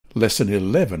Lesson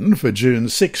 11 for June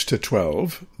 6 to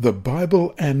 12, The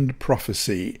Bible and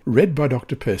Prophecy, read by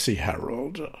Dr. Percy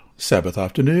Harrold. Sabbath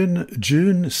afternoon,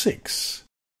 June 6.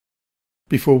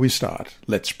 Before we start,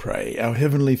 let's pray. Our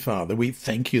Heavenly Father, we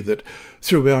thank you that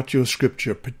throughout your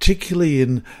Scripture, particularly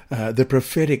in the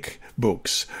prophetic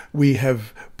books, we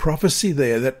have prophecy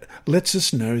there that lets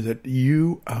us know that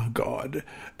you are God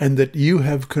and that you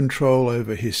have control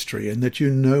over history and that you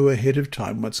know ahead of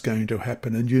time what's going to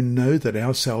happen, and you know that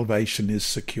our salvation is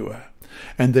secure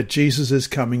and that Jesus is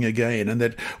coming again and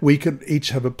that we can each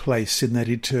have a place in that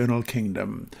eternal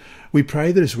kingdom. We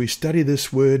pray that as we study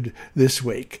this word this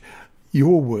week,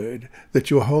 your word, that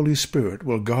your Holy Spirit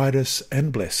will guide us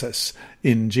and bless us.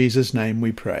 In Jesus' name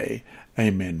we pray.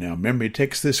 Amen. Our memory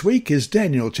text this week is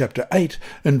Daniel chapter 8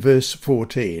 and verse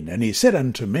 14. And he said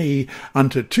unto me,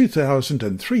 unto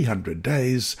 2,300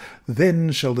 days,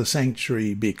 then shall the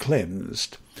sanctuary be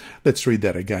cleansed. Let's read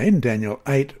that again, Daniel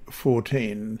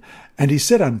 8:14. And he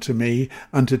said unto me,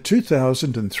 unto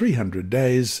 2,300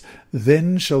 days,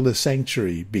 then shall the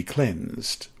sanctuary be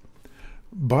cleansed.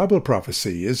 Bible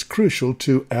prophecy is crucial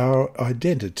to our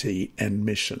identity and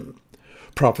mission.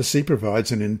 Prophecy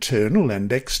provides an internal and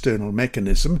external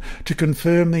mechanism to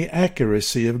confirm the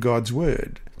accuracy of God's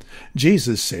word.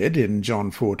 Jesus said in John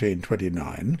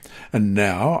 14:29, and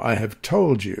now I have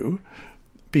told you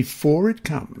before it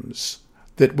comes,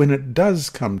 that when it does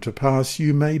come to pass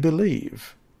you may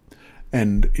believe.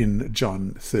 And in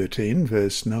John 13,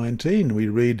 verse 19, we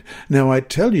read, now I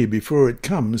tell you before it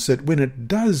comes, that when it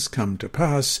does come to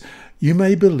pass, you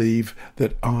may believe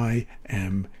that I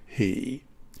am he.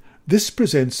 This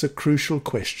presents a crucial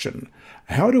question.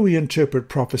 How do we interpret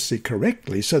prophecy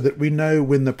correctly so that we know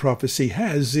when the prophecy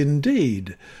has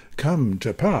indeed come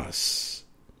to pass?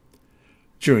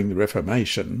 During the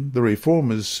Reformation, the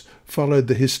Reformers followed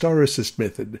the historicist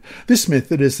method. This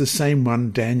method is the same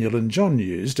one Daniel and John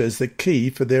used as the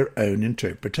key for their own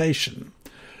interpretation.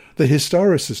 The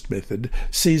historicist method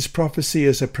sees prophecy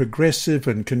as a progressive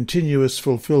and continuous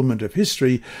fulfillment of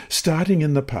history, starting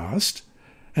in the past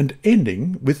and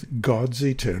ending with God's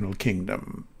eternal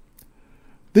kingdom.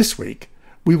 This week,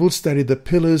 we will study the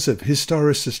pillars of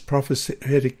historicist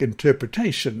prophetic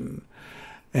interpretation.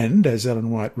 And, as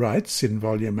Ellen White writes in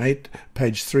Volume 8,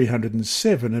 page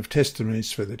 307 of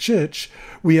Testimonies for the Church,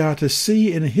 we are to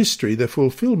see in history the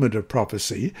fulfillment of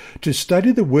prophecy, to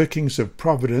study the workings of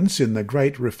providence in the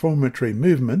great reformatory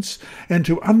movements, and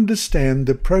to understand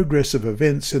the progress of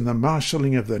events in the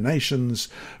marshalling of the nations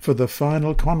for the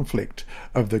final conflict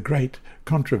of the great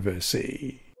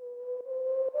controversy.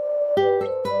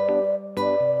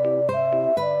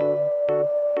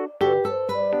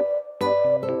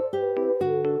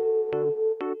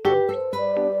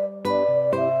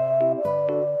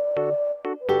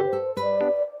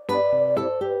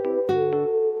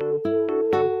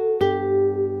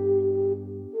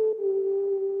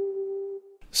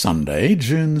 Sunday,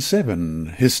 June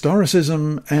 7,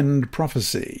 Historicism and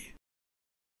Prophecy.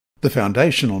 The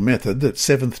foundational method that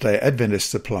Seventh-day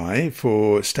Adventists apply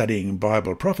for studying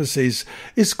Bible prophecies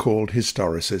is called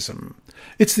historicism.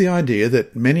 It's the idea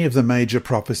that many of the major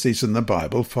prophecies in the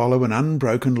Bible follow an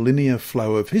unbroken linear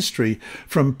flow of history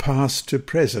from past to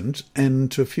present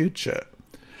and to future.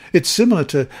 It's similar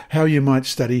to how you might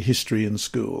study history in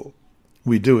school.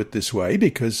 We do it this way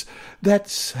because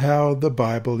that's how the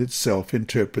Bible itself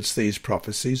interprets these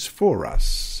prophecies for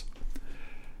us.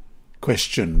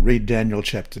 Question. Read Daniel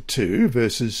chapter 2,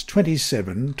 verses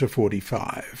 27 to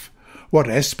 45.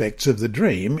 What aspects of the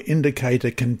dream indicate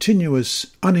a continuous,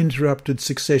 uninterrupted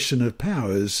succession of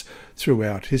powers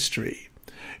throughout history?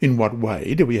 In what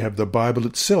way do we have the Bible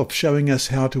itself showing us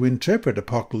how to interpret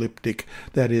apocalyptic,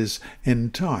 that is,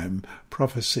 end-time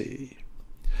prophecy?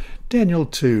 Daniel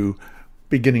 2,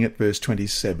 beginning at verse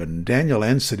 27, Daniel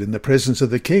answered in the presence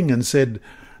of the king and said,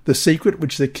 the secret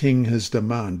which the king has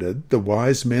demanded, the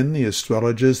wise men, the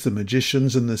astrologers, the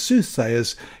magicians, and the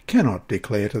soothsayers cannot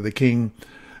declare to the king.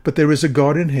 But there is a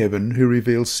God in heaven who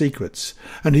reveals secrets,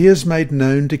 and he has made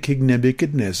known to King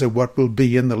Nebuchadnezzar what will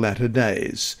be in the latter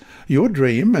days. Your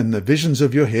dream and the visions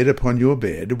of your head upon your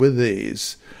bed were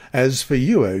these. As for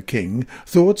you, O king,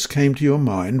 thoughts came to your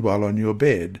mind while on your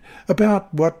bed,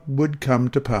 about what would come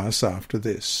to pass after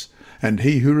this. And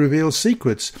he who reveals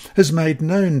secrets has made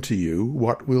known to you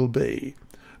what will be.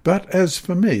 But as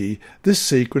for me, this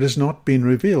secret has not been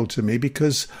revealed to me,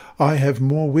 because I have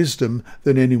more wisdom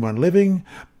than anyone living,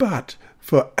 but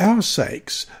for our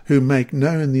sakes, who make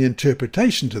known the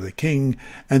interpretation to the king,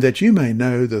 and that you may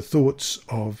know the thoughts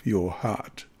of your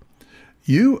heart.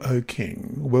 You, O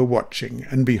king, were watching,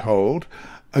 and behold,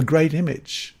 a great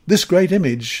image. This great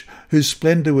image, whose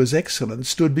splendour was excellent,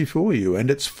 stood before you,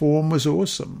 and its form was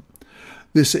awesome.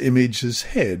 This image's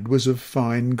head was of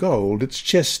fine gold, its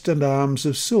chest and arms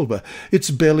of silver, its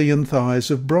belly and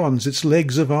thighs of bronze, its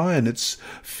legs of iron, its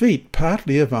feet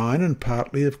partly of iron and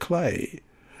partly of clay.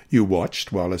 You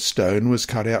watched while a stone was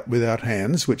cut out without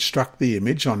hands, which struck the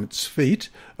image on its feet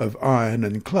of iron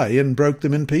and clay and broke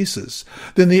them in pieces.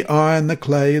 Then the iron, the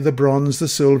clay, the bronze, the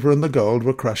silver, and the gold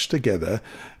were crushed together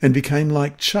and became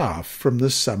like chaff from the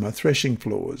summer threshing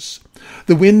floors.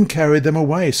 The wind carried them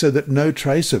away so that no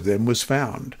trace of them was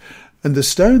found, and the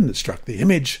stone that struck the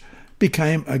image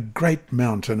became a great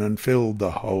mountain and filled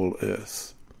the whole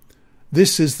earth.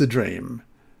 This is the dream.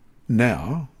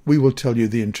 Now we will tell you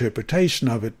the interpretation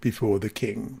of it before the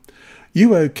king.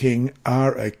 You, O king,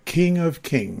 are a king of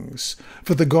kings,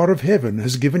 for the God of heaven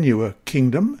has given you a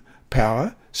kingdom,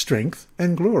 power, strength,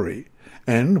 and glory.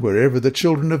 And wherever the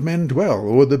children of men dwell,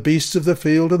 or the beasts of the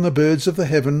field and the birds of the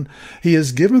heaven, he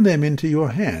has given them into your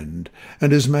hand,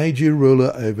 and has made you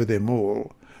ruler over them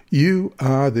all. You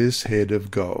are this head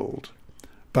of gold.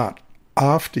 But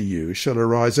after you shall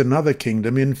arise another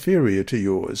kingdom inferior to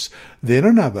yours, then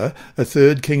another, a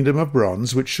third kingdom of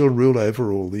bronze, which shall rule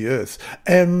over all the earth.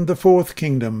 And the fourth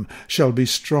kingdom shall be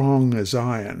strong as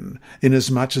iron,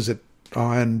 inasmuch as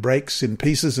iron breaks in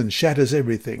pieces and shatters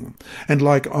everything. And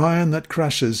like iron that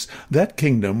crushes, that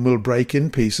kingdom will break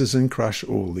in pieces and crush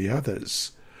all the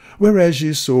others. Whereas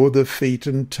you saw the feet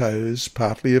and toes,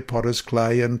 partly of potter's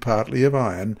clay and partly of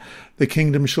iron, the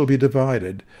kingdom shall be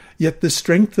divided, yet the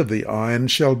strength of the iron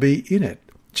shall be in it,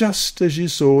 just as you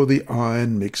saw the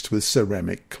iron mixed with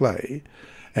ceramic clay.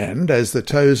 And as the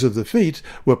toes of the feet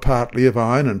were partly of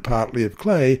iron and partly of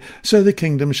clay, so the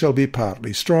kingdom shall be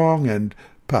partly strong and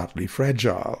partly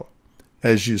fragile.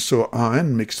 As you saw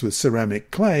iron mixed with ceramic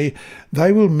clay,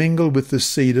 they will mingle with the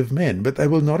seed of men, but they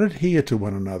will not adhere to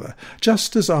one another,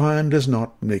 just as iron does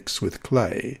not mix with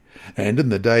clay. And in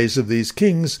the days of these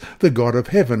kings, the God of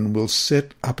heaven will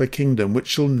set up a kingdom which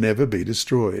shall never be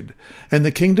destroyed. And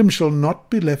the kingdom shall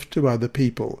not be left to other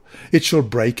people. It shall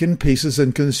break in pieces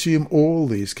and consume all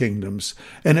these kingdoms,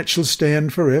 and it shall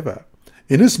stand forever.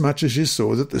 Inasmuch as you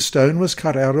saw that the stone was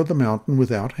cut out of the mountain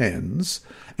without hands,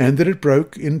 and that it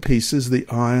broke in pieces the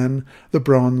iron, the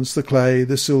bronze, the clay,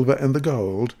 the silver, and the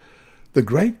gold, the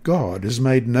great God has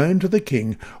made known to the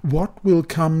king what will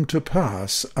come to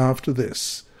pass after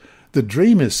this. The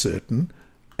dream is certain,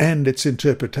 and its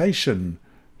interpretation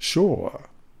sure.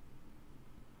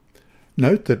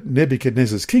 Note that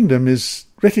Nebuchadnezzar's kingdom is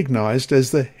recognized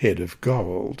as the head of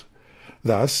gold.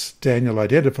 Thus, Daniel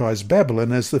identifies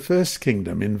Babylon as the first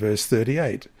kingdom in verse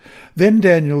 38. Then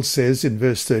Daniel says in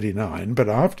verse 39, "But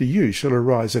after you shall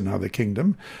arise another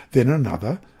kingdom, then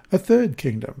another, a third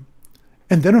kingdom,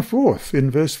 and then a fourth,"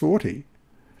 in verse 40.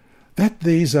 That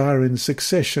these are in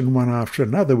succession one after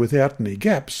another without any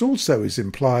gaps also is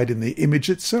implied in the image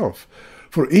itself,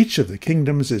 for each of the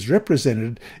kingdoms is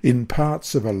represented in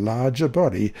parts of a larger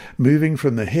body, moving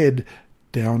from the head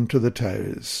down to the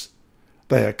toes.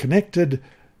 They are connected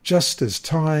just as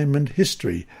time and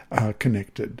history are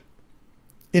connected.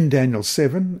 In Daniel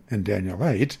 7 and Daniel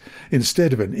 8,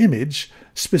 instead of an image,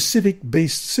 specific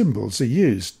beast symbols are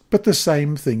used, but the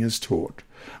same thing is taught.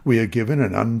 We are given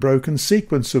an unbroken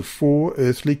sequence of 4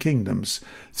 earthly kingdoms,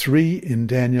 3 in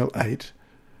Daniel 8.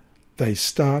 They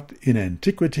start in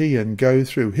antiquity and go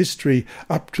through history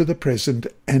up to the present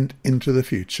and into the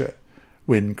future,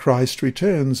 when Christ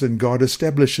returns and God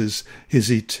establishes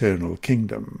his eternal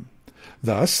kingdom.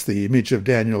 Thus, the image of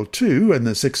Daniel 2 and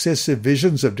the successive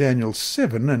visions of Daniel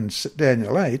 7 and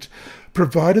Daniel 8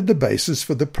 provided the basis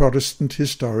for the Protestant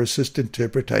historicist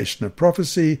interpretation of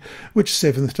prophecy, which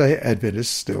Seventh-day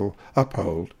Adventists still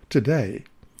uphold today.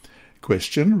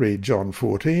 Question, read John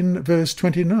 14, verse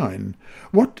 29.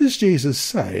 What does Jesus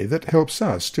say that helps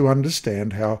us to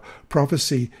understand how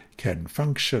prophecy can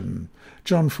function?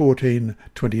 John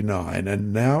 14:29,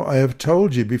 "And now I have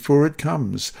told you before it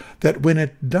comes, that when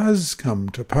it does come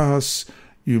to pass,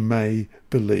 you may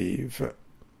believe."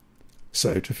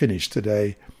 So to finish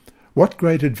today, what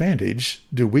great advantage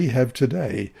do we have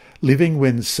today, living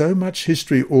when so much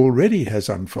history already has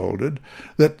unfolded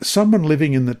that someone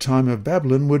living in the time of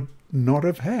Babylon would not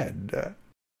have had?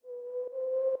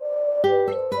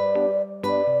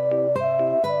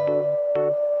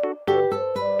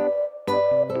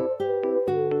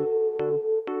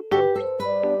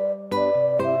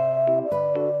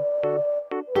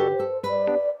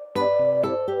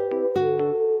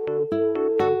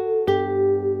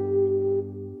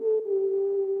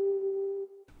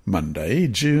 Monday,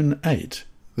 June 8,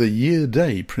 the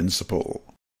Year-Day Principle.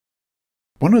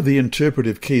 One of the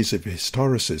interpretive keys of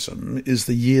historicism is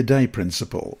the year-day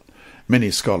principle. Many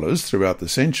scholars throughout the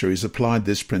centuries applied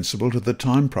this principle to the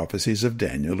time prophecies of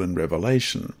Daniel and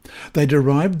Revelation. They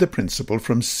derived the principle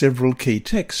from several key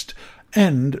texts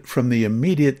and from the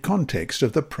immediate context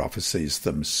of the prophecies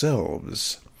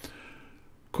themselves.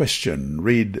 Question.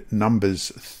 Read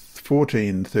Numbers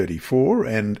 14:34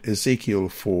 and Ezekiel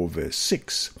 4 verse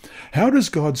 6. How does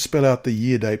God spell out the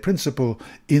year-day principle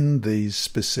in these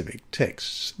specific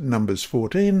texts? Numbers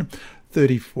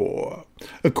 14:34.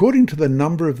 According to the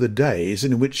number of the days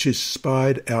in which you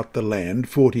spied out the land,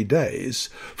 40 days,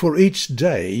 for each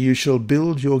day you shall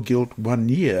build your guilt 1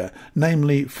 year,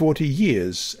 namely 40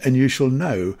 years, and you shall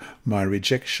know my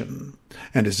rejection.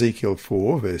 And Ezekiel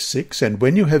 4 verse 6, and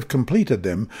when you have completed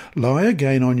them, lie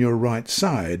again on your right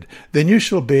side, then you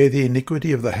shall bear the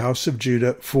iniquity of the house of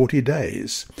Judah 40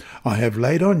 days. I have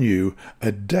laid on you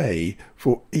a day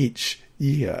for each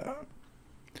year.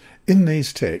 In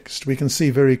these texts, we can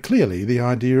see very clearly the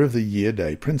idea of the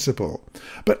year-day principle.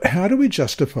 But how do we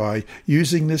justify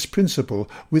using this principle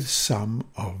with some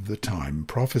of the time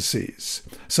prophecies,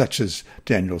 such as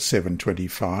Daniel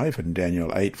 7:25 and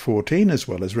Daniel 8:14, as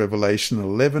well as Revelation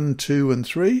 11:2 and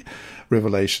 3,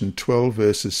 Revelation 12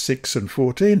 verses 6 and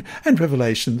 14, and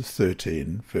Revelation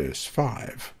 13 verse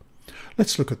 5?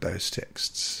 Let's look at those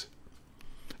texts.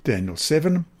 Daniel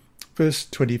 7 verse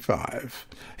 25.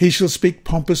 He shall speak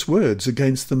pompous words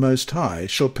against the Most High,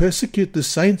 shall persecute the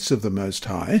saints of the Most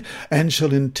High, and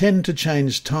shall intend to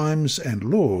change times and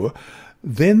law.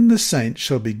 Then the saints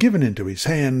shall be given into his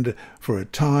hand for a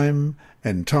time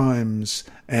and times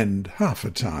and half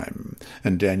a time.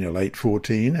 And Daniel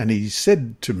 8:14, and he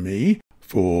said to me,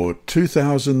 for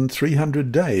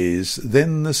 2,300 days,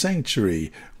 then the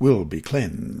sanctuary will be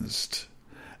cleansed.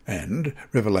 And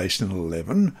Revelation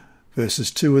 11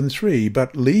 verses 2 and 3,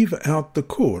 but leave out the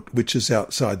court which is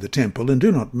outside the temple, and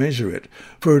do not measure it,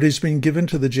 for it has been given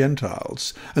to the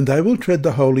Gentiles, and they will tread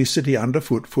the holy city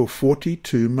underfoot for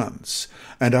 42 months.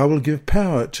 And I will give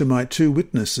power to my 2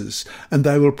 witnesses, and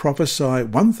they will prophesy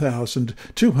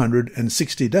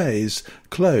 1,260 days,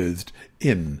 clothed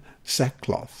in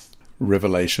sackcloth.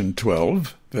 Revelation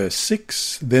 12, verse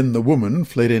 6, then the woman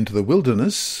fled into the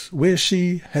wilderness, where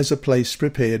she has a place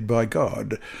prepared by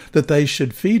God, that they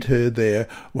should feed her there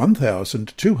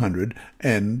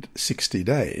 1,260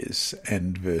 days.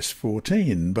 And verse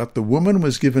 14, but the woman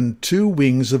was given 2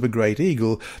 wings of a great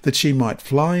eagle, that she might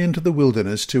fly into the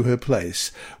wilderness to her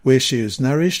place, where she is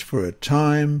nourished for a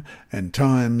time and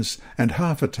times and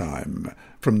half a time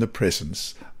from the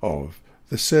presence of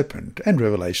the serpent. And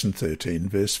Revelation 13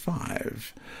 verse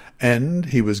 5. And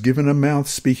he was given a mouth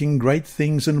speaking great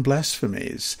things and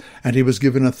blasphemies, and he was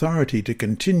given authority to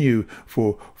continue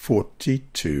for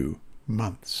 42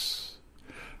 months.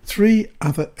 3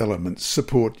 other elements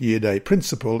support year-day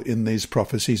principle in these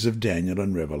prophecies of Daniel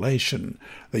and Revelation: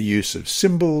 the use of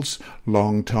symbols,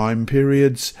 long time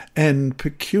periods, and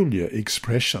peculiar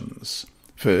expressions.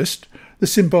 First, the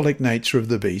symbolic nature of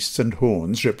the beasts and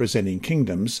horns representing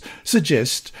kingdoms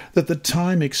suggests that the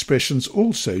time expressions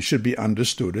also should be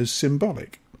understood as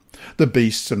symbolic. The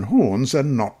beasts and horns are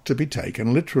not to be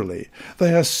taken literally.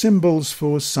 They are symbols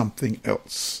for something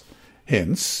else.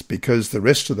 Hence, because the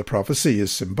rest of the prophecy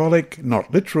is symbolic,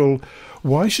 not literal,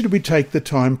 why should we take the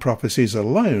time prophecies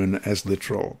alone as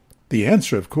literal? The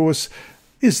answer, of course,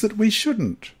 is that we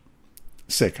shouldn't.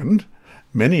 Second,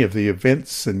 many of the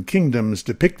events and kingdoms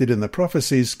depicted in the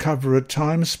prophecies cover a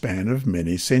time span of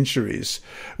many centuries,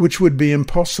 which would be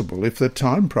impossible if the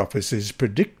time prophecies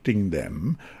predicting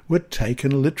them were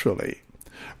taken literally.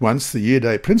 Once the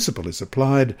year-day principle is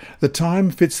applied, the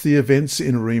time fits the events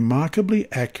in a remarkably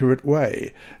accurate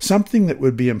way, something that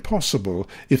would be impossible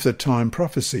if the time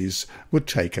prophecies were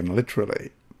taken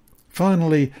literally.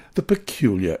 Finally, the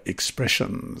peculiar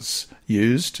expressions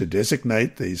used to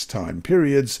designate these time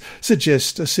periods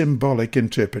suggest a symbolic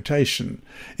interpretation.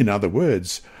 In other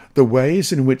words, the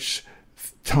ways in which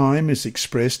time is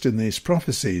expressed in these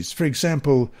prophecies, for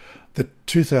example, the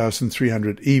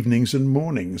 2,300 evenings and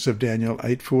mornings of Daniel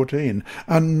 8:14,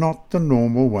 are not the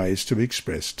normal ways to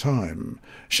express time,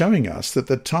 showing us that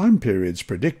the time periods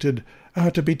predicted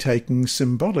are to be taken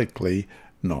symbolically,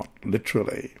 not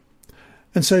literally.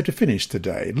 And so to finish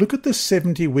today, look at the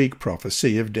 70-week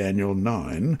prophecy of Daniel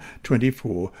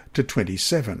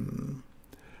 9:24-27.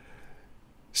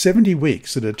 70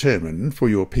 weeks are determined for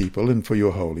your people and for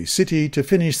your holy city, to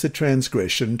finish the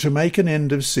transgression, to make an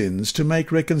end of sins, to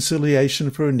make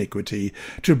reconciliation for iniquity,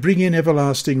 to bring in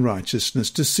everlasting righteousness,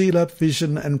 to seal up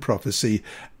vision and prophecy,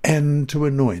 and to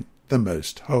anoint the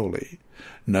most holy.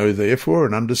 Know therefore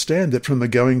and understand that from the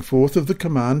going forth of the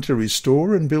command to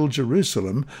restore and build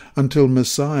Jerusalem until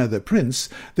Messiah the Prince,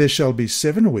 there shall be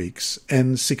 7 weeks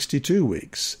and 62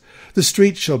 weeks. The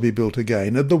street shall be built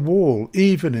again, and the wall,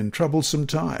 even in troublesome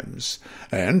times.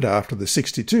 And after the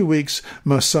 62 weeks,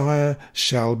 Messiah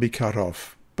shall be cut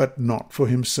off, but not for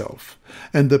himself.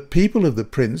 And the people of the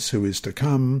prince who is to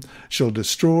come shall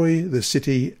destroy the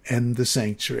city and the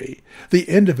sanctuary. The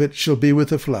end of it shall be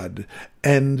with a flood,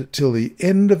 and till the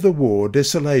end of the war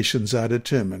desolations are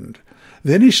determined.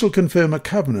 Then he shall confirm a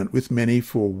covenant with many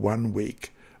for 1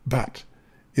 week. But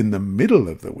in the middle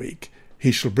of the week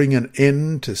he shall bring an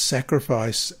end to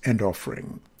sacrifice and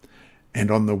offering. And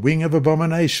on the wing of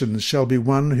abominations shall be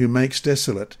one who makes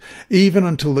desolate, even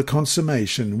until the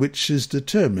consummation which is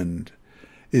determined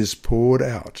is poured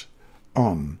out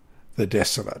on the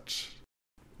desolate.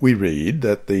 We read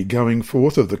that the going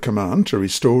forth of the command to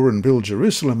restore and build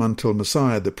Jerusalem until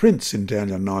Messiah the Prince in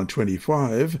Daniel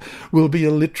 9:25 will be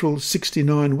a literal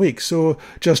 69 weeks, or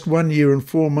just 1 year and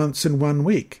 4 months and 1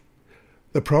 week.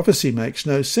 The prophecy makes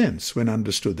no sense when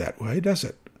understood that way, does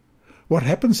it? What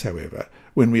happens, however,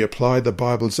 when we apply the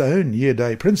Bible's own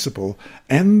year-day principle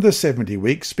and the 70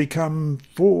 weeks become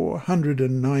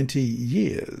 490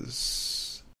 years?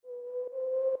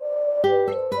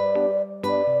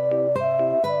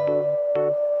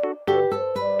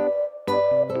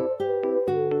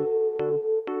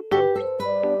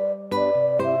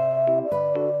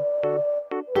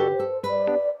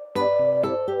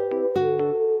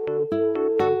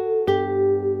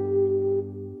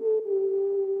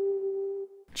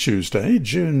 Tuesday,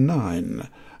 June 9.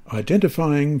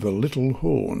 Identifying the Little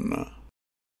Horn.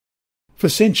 For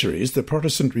centuries, the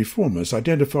Protestant reformers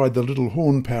identified the little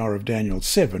horn power of Daniel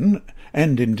 7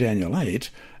 and in Daniel 8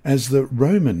 as the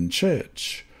Roman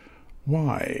Church.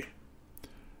 Why?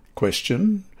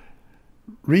 Question.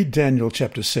 Read Daniel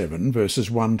chapter 7, verses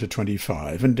 1 to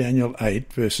 25, and Daniel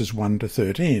 8, verses 1 to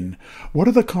 13. What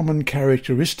are the common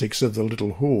characteristics of the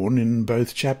little horn in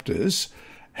both chapters?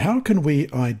 How can we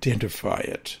identify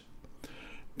it?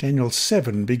 Daniel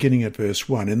 7, beginning at verse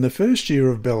 1. In the first year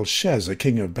of Belshazzar,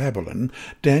 king of Babylon,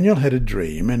 Daniel had a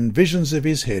dream and visions of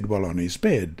his head while on his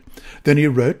bed. Then he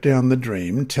wrote down the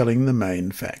dream, telling the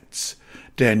main facts.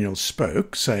 Daniel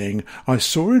spoke, saying, I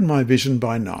saw in my vision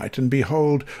by night, and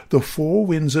behold, the 4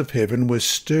 winds of heaven were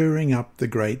stirring up the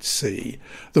great sea.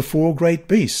 The 4 great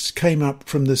beasts came up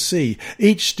from the sea,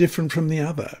 each different from the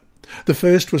other. The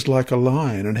first was like a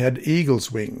lion and had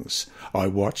eagle's wings. I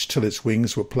watched till its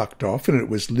wings were plucked off, and it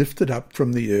was lifted up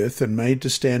from the earth and made to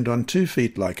stand on 2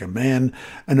 feet like a man,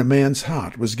 and a man's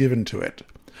heart was given to it.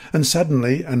 And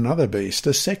suddenly another beast,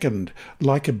 a second,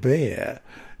 like a bear.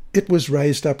 It was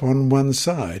raised up on one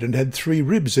side, and had 3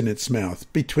 ribs in its mouth,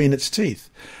 between its teeth.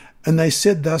 And they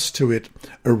said thus to it,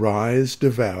 Arise,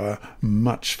 devour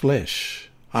much flesh.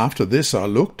 After this I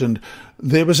looked, and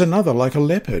there was another like a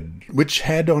leopard, which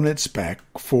had on its back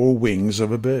 4 wings of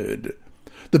a bird.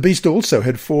 The beast also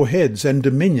had 4 heads, and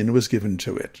dominion was given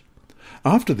to it.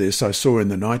 After this I saw in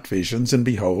the night visions, and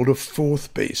behold, a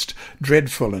 4th beast,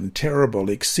 dreadful and terrible,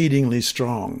 exceedingly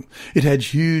strong. It had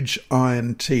huge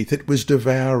iron teeth. It was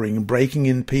devouring, breaking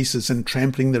in pieces, and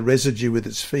trampling the residue with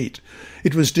its feet.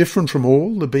 It was different from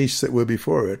all the beasts that were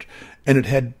before it, and it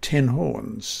had 10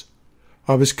 horns.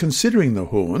 I was considering the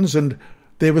horns, and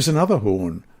there was another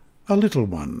horn, a little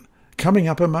one, coming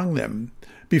up among them,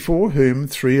 before whom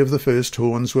 3 of the first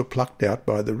horns were plucked out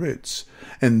by the roots.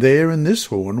 And there in this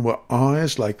horn were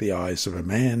eyes like the eyes of a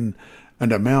man,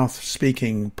 and a mouth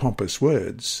speaking pompous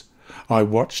words. I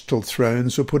watched till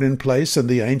thrones were put in place, and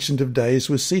the Ancient of Days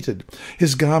was seated.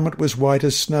 His garment was white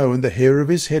as snow, and the hair of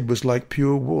his head was like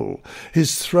pure wool.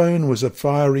 His throne was a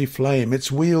fiery flame,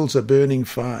 its wheels a burning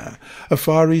fire. A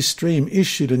fiery stream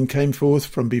issued and came forth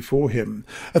from before him.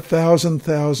 1,000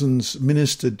 thousands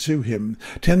ministered to him.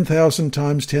 10,000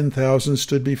 times 10,000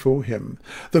 stood before him.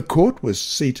 The court was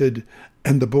seated,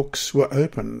 and the books were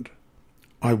opened.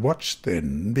 I watched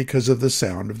then, because of the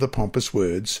sound of the pompous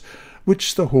words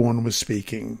which the horn was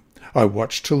speaking. I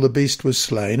watched till the beast was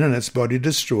slain, and its body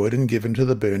destroyed and given to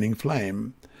the burning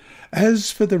flame. As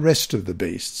for the rest of the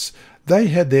beasts, they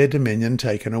had their dominion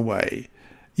taken away,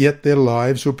 yet their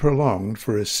lives were prolonged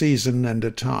for a season and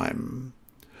a time.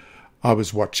 I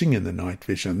was watching in the night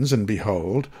visions, and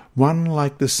behold, one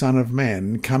like the Son of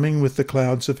Man coming with the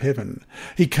clouds of heaven.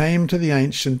 He came to the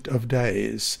Ancient of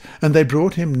Days, and they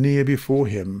brought him near before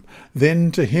him.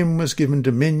 Then to him was given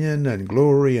dominion and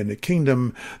glory and a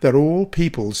kingdom, that all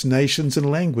peoples, nations,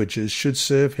 and languages should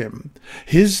serve him.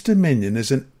 His dominion is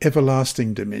an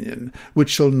everlasting dominion, which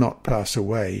shall not pass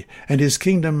away, and his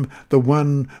kingdom the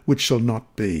one which shall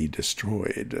not be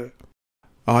destroyed.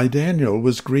 I, Daniel,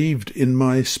 was grieved in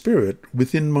my spirit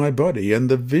within my body, and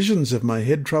the visions of my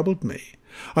head troubled me.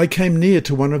 I came near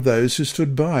to one of those who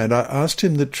stood by, and I asked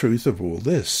him the truth of all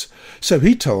this. So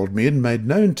he told me and made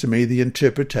known to me the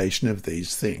interpretation of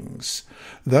these things.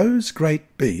 Those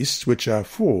great beasts which are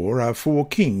four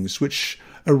kings which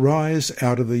arise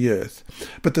out of the earth.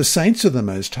 But the saints of the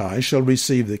Most High shall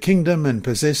receive the kingdom and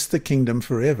possess the kingdom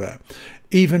forever,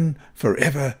 even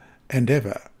forever and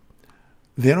ever.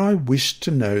 Then I wished to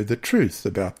know the truth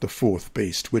about the fourth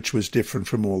beast, which was different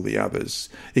from all the others,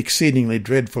 exceedingly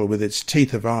dreadful, with its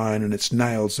teeth of iron and its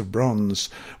nails of bronze,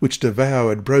 which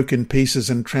devoured, broke in pieces,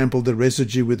 and trampled the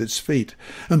residue with its feet,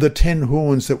 and the 10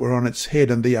 horns that were on its head,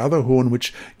 and the other horn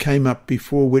which came up,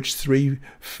 before which 3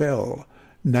 fell,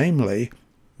 namely,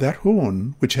 that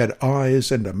horn which had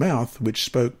eyes and a mouth, which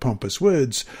spoke pompous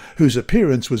words, whose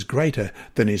appearance was greater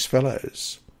than his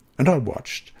fellows. And I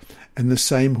watched, and the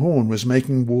same horn was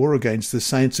making war against the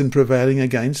saints and prevailing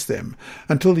against them,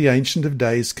 until the Ancient of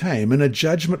Days came, and a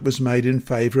judgment was made in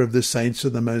favour of the saints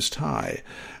of the Most High,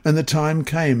 and the time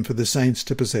came for the saints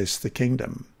to possess the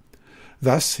kingdom.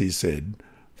 Thus, he said,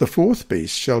 the fourth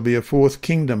beast shall be a fourth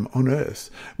kingdom on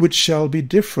earth, which shall be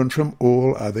different from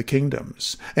all other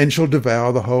kingdoms, and shall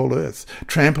devour the whole earth,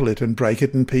 trample it, and break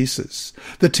it in pieces.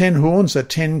 The 10 horns are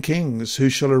 10 kings, who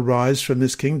shall arise from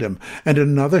this kingdom, and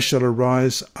another shall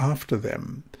arise after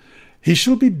them. He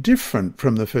shall be different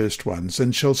from the first ones,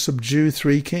 and shall subdue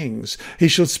 3 kings. He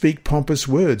shall speak pompous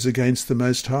words against the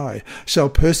Most High, shall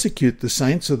persecute the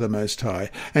saints of the Most High,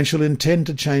 and shall intend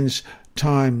to change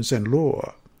times and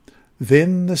law.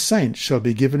 Then the saints shall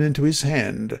be given into his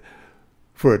hand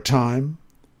for a time,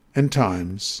 and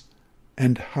times,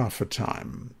 and half a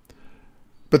time.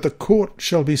 But the court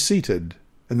shall be seated,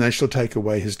 and they shall take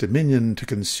away his dominion to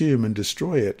consume and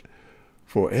destroy it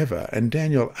for ever. And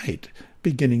Daniel 8,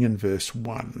 beginning in verse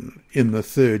 1. In the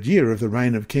 3rd year of the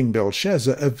reign of King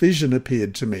Belshazzar, a vision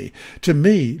appeared to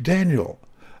me, Daniel,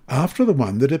 after the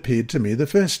one that appeared to me the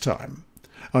first time.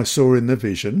 I saw in the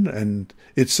vision, and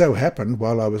it so happened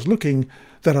while I was looking,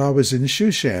 that I was in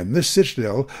Shushan, the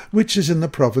citadel, which is in the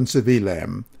province of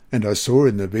Elam, and I saw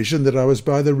in the vision that I was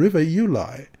by the river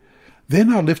Ulai.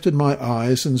 Then I lifted my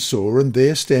eyes and saw, and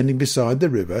there standing beside the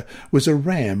river was a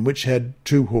ram which had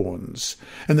 2 horns,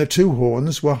 and the 2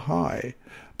 horns were high,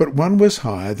 but one was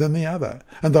higher than the other,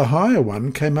 and the higher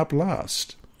one came up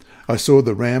last. I saw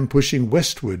the ram pushing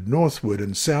westward, northward,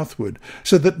 and southward,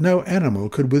 so that no animal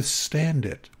could withstand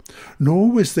it.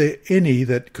 Nor was there any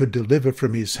that could deliver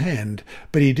from his hand,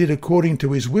 but he did according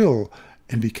to his will,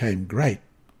 and became great.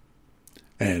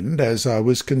 And as I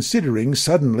was considering,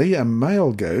 suddenly a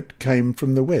male goat came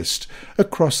from the west,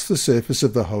 across the surface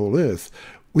of the whole earth,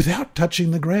 without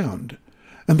touching the ground,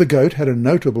 and the goat had a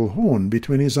notable horn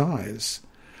between his eyes.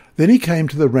 Then he came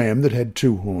to the ram that had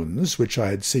 2 horns, which I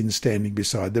had seen standing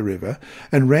beside the river,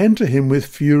 and ran to him with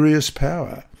furious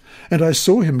power. And I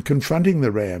saw him confronting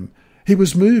the ram. He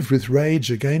was moved with rage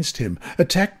against him,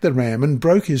 attacked the ram, and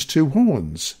broke his 2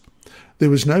 horns. There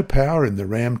was no power in the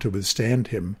ram to withstand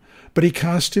him, but he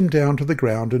cast him down to the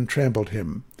ground and trampled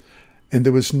him. And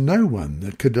there was no one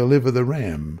that could deliver the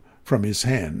ram from his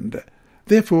hand.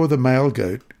 Therefore the male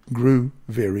goat grew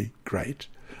very great.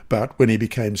 But when he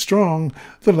became strong,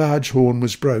 the large horn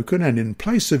was broken, and in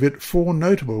place of it 4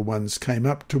 notable ones came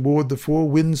up toward the 4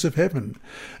 winds of heaven.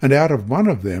 And out of one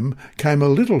of them came a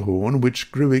little horn, which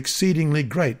grew exceedingly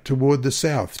great toward the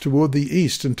south, toward the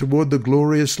east, and toward the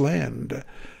glorious land.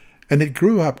 And it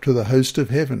grew up to the host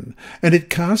of heaven, and it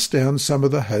cast down some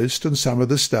of the host and some of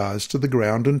the stars to the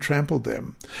ground and trampled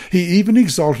them. He even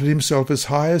exalted himself as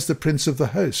high as the prince of the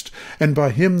host, and by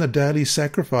him the daily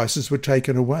sacrifices were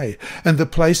taken away, and the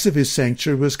place of his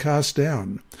sanctuary was cast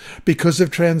down. Because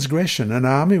of transgression, an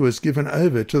army was given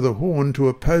over to the horn to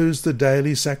oppose the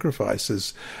daily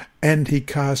sacrifices, and he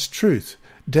cast truth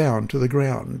down to the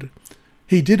ground.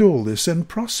 He did all this and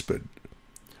prospered.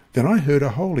 Then I heard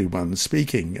a holy one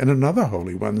speaking, and another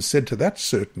holy one said to that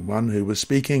certain one who was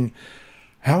speaking,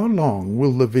 How long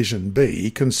will the vision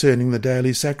be concerning the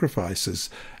daily sacrifices,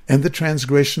 and the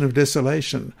transgression of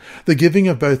desolation, the giving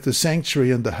of both the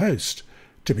sanctuary and the host,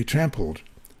 to be trampled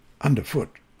underfoot?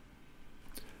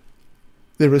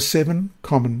 There are 7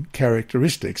 common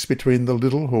characteristics between the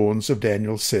little horns of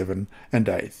Daniel 7 and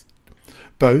 8.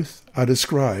 Both are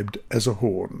described as a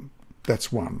horn.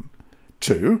 That's 1.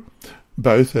 2,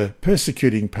 both are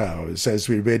persecuting powers, as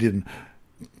we read in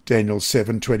Daniel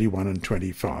 7:21 and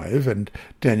 25, and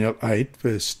Daniel 8,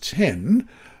 verse 10,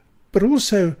 but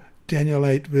also Daniel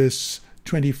 8, verse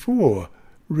 24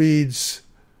 reads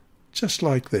just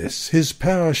like this: His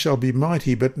power shall be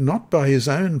mighty, but not by his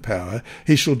own power.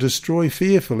 He shall destroy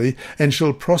fearfully, and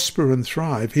shall prosper and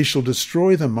thrive. He shall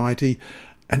destroy the mighty,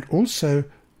 and also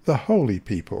the holy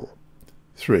people.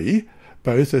 3,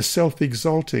 both are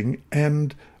self-exalting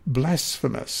and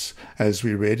blasphemous, as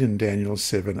we read in Daniel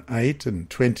 7:8 and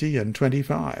 20 and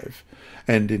 25,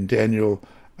 and in Daniel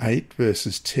 8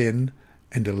 verses 10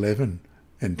 and 11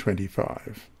 and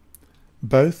 25.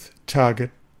 Both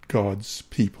target God's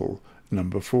people,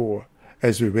 number 4,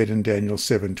 as we read in Daniel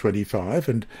 7:25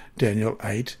 and Daniel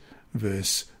 8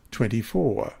 verse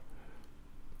 24.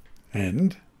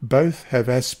 And both have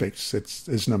aspects,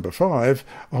 as number 5,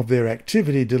 of their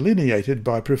activity delineated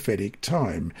by prophetic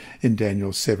time in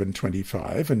Daniel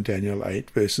 7:25 and Daniel 8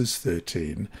 verses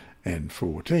 13 and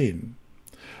 14.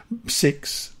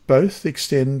 6, both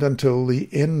extend until the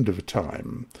end of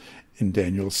time in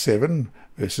Daniel 7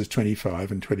 verses 25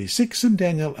 and 26 and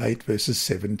Daniel 8 verses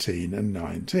 17 and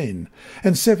 19.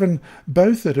 And 7,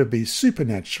 both are to be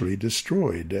supernaturally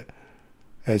destroyed,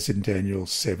 as in Daniel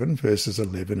 7 verses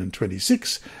 11 and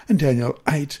 26 and Daniel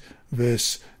 8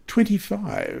 verse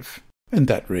 25. And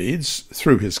that reads,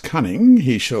 Through his cunning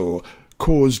he shall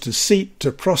cause deceit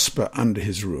to prosper under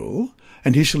his rule,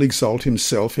 and he shall exalt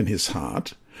himself in his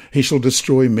heart. He shall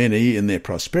destroy many in their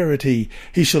prosperity.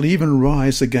 He shall even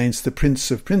rise against the prince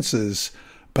of princes,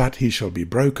 but he shall be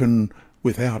broken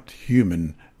without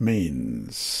human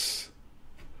means.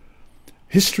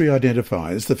 History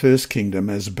identifies the first kingdom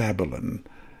as Babylon,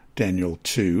 Daniel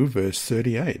 2, verse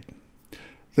 38.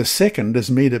 The second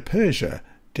as Medo-Persia,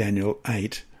 Daniel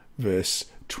 8, verse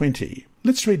 20.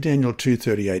 Let's read Daniel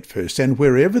 2:38 first. And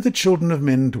wherever the children of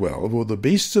men dwell, or the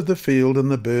beasts of the field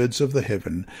and the birds of the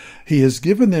heaven, he has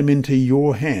given them into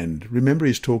your hand. Remember,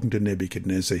 he's talking to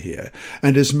Nebuchadnezzar here.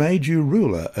 And has made you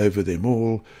ruler over them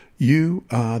all. You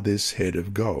are this head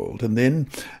of gold. And then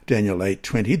Daniel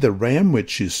 8:20, the ram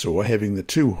which you saw having the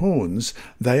 2 horns,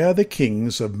 they are the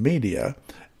kings of Media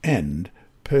and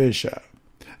Persia.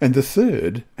 And the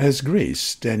third as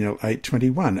Greece, Daniel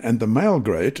 8:21, and the male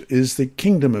goat is the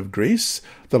kingdom of Greece.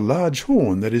 The large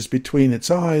horn that is between its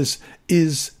eyes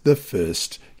is the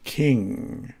first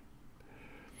king.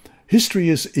 History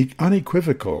is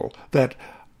unequivocal that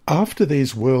after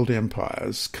these world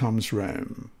empires comes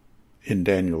Rome. In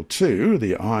Daniel 2,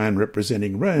 the iron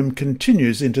representing Rome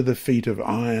continues into the feet of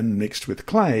iron mixed with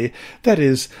clay, that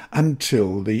is,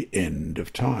 until the end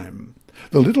of time.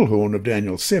 The little horn of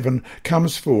Daniel 7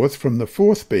 comes forth from the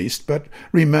 4th beast, but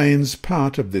remains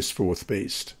part of this 4th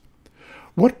beast.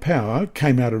 What power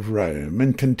came out of Rome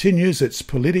and continues its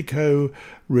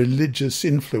politico-religious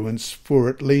influence for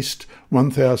at least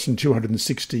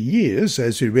 1,260 years,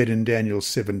 as we read in Daniel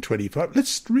 7:25?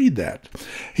 Let's read that.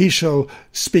 He shall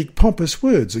speak pompous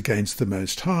words against the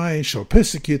Most High, shall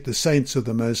persecute the saints of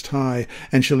the Most High,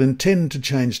 and shall intend to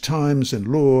change times and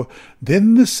law.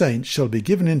 Then the saints shall be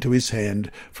given into his hand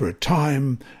for a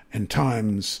time and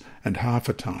times and half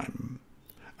a time.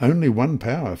 Only one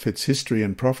power fits history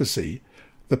and prophecy: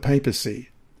 the papacy.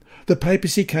 The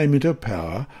papacy came into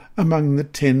power among the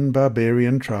 10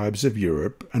 barbarian tribes of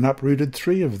Europe and uprooted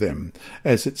 3 of them,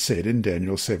 as it said in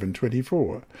Daniel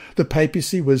 7:24. The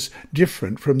papacy was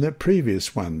different from the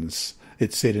previous ones,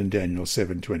 it said in Daniel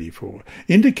 7:24,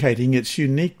 indicating its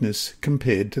uniqueness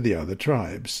compared to the other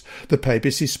tribes. The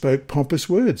papacy spoke pompous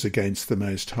words against the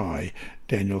Most High,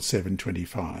 Daniel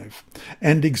 7:25,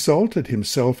 and exalted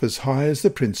himself as high as the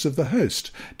prince of the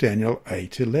host, Daniel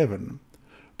 8:11.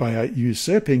 by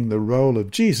usurping the role of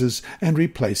Jesus and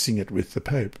replacing it with the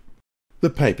Pope.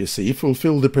 The papacy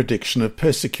fulfilled the prediction of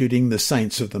persecuting the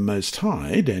saints of the Most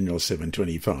High, Daniel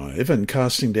 7:25, and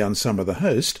casting down some of the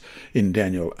host, in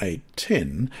Daniel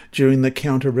 8:10, during the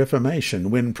Counter-Reformation,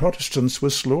 when Protestants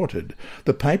were slaughtered.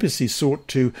 The papacy sought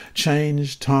to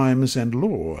change times and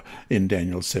law, in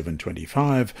Daniel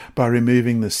 7:25, by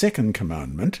removing the second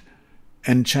commandment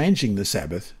and changing the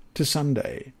Sabbath to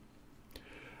Sunday.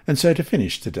 And so to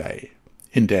finish today,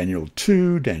 in Daniel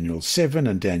 2, Daniel 7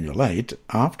 and Daniel 8,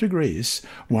 after Greece,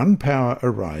 one power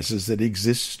arises that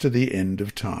exists to the end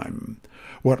of time.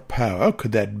 What power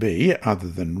could that be other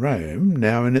than Rome,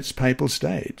 now in its papal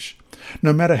stage?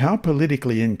 No matter how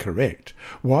politically incorrect,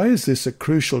 why is this a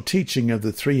crucial teaching of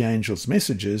the three angels'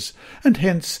 messages, and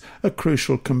hence a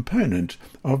crucial component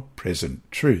of present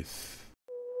truth?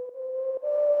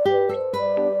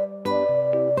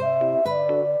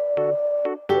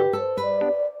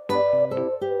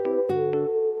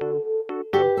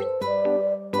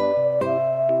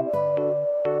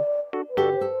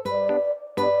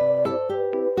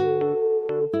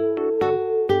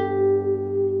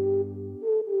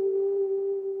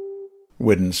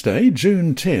 Wednesday,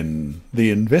 June 10, the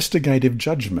Investigative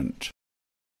Judgment.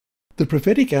 The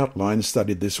prophetic outline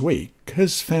studied this week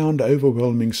has found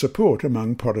overwhelming support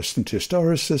among Protestant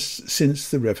historicists since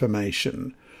the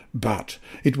Reformation. But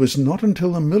it was not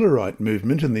until the Millerite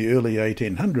movement in the early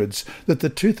 1800s that the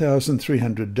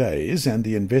 2,300 days and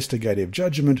the investigative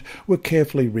judgment were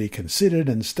carefully reconsidered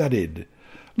and studied.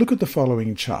 Look at the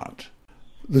following chart.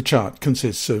 The chart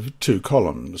consists of two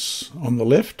columns. On the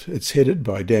left, it's headed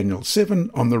by Daniel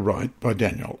 7, on the right by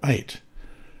Daniel 8.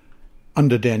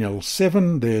 Under Daniel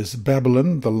 7, there's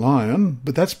Babylon, the lion,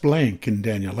 but that's blank in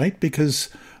Daniel 8 because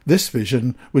this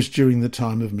vision was during the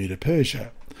time of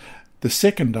Medo-Persia. The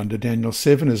second under Daniel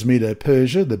 7 is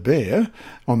Medo-Persia, the bear.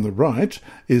 On the right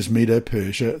is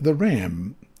Medo-Persia, the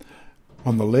ram.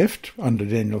 On the left, under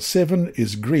Daniel 7,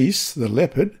 is Greece, the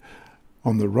leopard.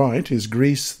 On the right is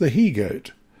Greece, the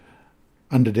he-goat.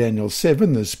 Under Daniel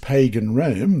 7, there's pagan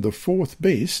Rome, the fourth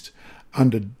beast.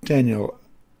 Under Daniel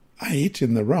 8,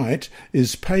 in the right,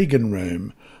 is pagan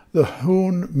Rome. The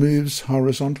horn moves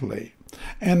horizontally.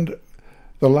 And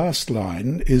the last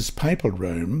line is papal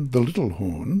Rome, the little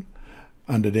horn.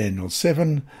 Under Daniel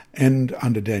 7, and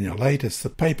under Daniel 8, it's the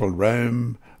papal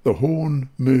Rome. The horn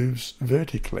moves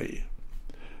vertically.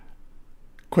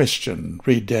 Question.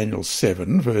 Read Daniel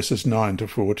 7, verses 9 to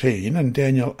 14, and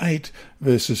Daniel 8,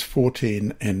 verses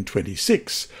 14 and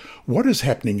 26. What is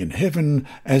happening in heaven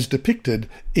as depicted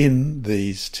in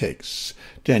these texts?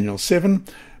 Daniel 7,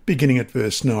 beginning at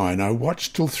verse 9, I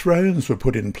watched till thrones were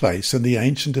put in place, and the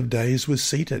Ancient of Days was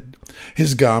seated.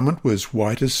 His garment was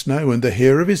white as snow, and the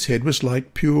hair of his head was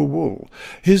like pure wool.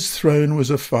 His throne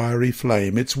was a fiery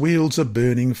flame, its wheels a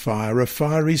burning fire. A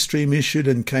fiery stream issued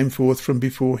and came forth from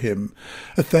before him.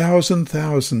 1,000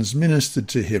 thousands ministered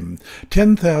to him.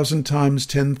 10,000 times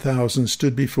 10,000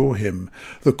 stood before him.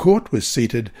 The court was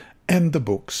seated, and the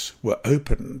books were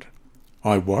opened.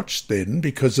 I watched then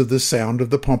because of the sound of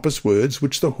the pompous words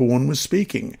which the horn was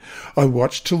speaking. I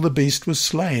watched till the beast was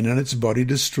slain, and its body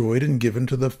destroyed and given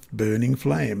to the burning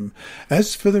flame.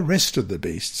 As for the rest of the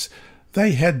beasts,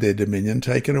 they had their dominion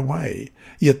taken away,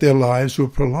 yet their lives were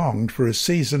prolonged for a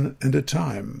season and a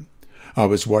time. I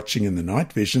was watching in the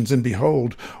night visions, and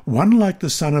behold, one like the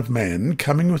Son of Man,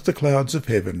 coming with the clouds of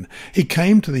heaven. He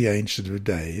came to the Ancient of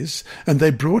Days, and they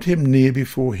brought him near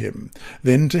before him.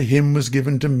 Then to him was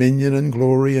given dominion and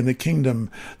glory and a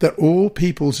kingdom, that all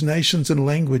peoples, nations, and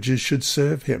languages should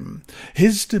serve him.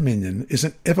 His dominion is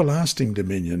an everlasting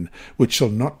dominion, which shall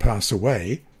not pass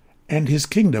away, and his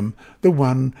kingdom the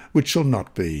one which shall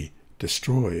not be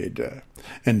destroyed.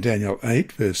 And Daniel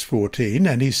 8, verse 14,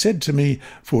 and he said to me,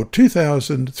 for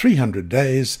 2,300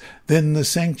 days, then the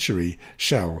sanctuary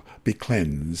shall be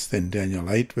cleansed. Then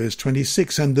Daniel 8, verse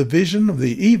 26, and the vision of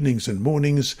the evenings and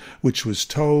mornings which was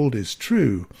told is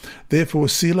true. Therefore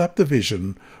seal up the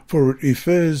vision, for it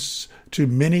refers to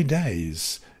many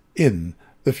days in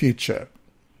the future.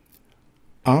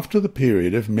 After the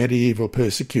period of medieval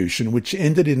persecution, which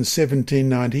ended in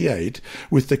 1798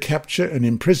 with the capture and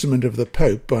imprisonment of the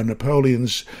Pope by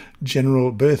Napoleon's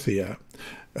General Berthier,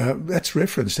 that's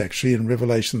referenced actually in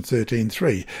Revelation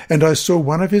 13:3. And I saw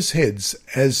one of his heads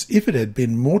as if it had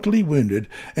been mortally wounded,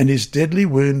 and his deadly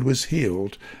wound was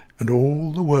healed, and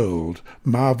all the world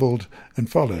marvelled and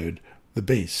followed the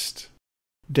beast.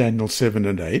 Daniel 7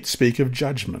 and 8 speak of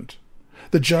judgment.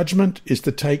 The judgment is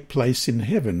to take place in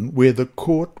heaven, where the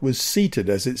court was seated,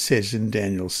 as it says in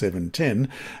Daniel 7:10,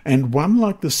 and one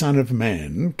like the Son of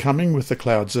Man, coming with the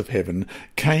clouds of heaven,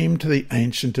 came to the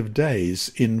Ancient of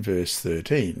Days in verse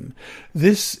 13.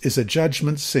 This is a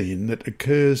judgment scene that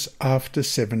occurs after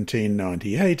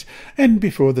 1798 and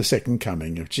before the second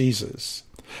coming of Jesus.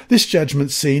 This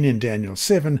judgment scene in Daniel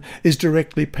 7 is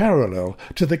directly parallel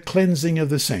to the cleansing of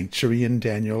the sanctuary in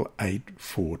Daniel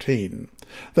 8:14.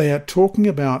 They are talking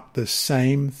about the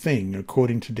same thing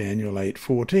according to Daniel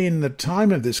 8:14. The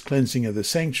time of this cleansing of the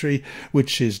sanctuary,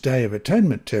 which is Day of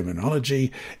Atonement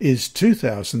terminology, is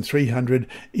 2,300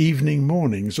 evening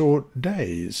mornings or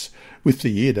days. With the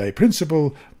year-day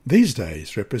principle, these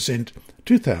days represent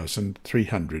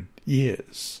 2,300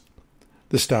 years.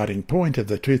 The starting point of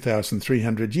the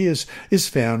 2,300 years is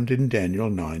found in Daniel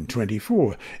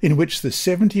 9:24, in which the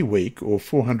 70-week or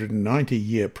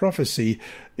 490-year prophecy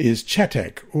is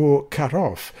chatak, or cut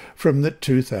off, from the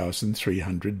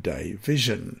 2,300-day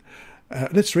vision.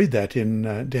 Let's read that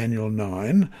in Daniel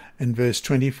 9 and verse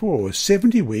 24.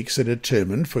 70 weeks are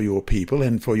determined for your people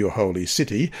and for your holy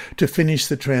city, to finish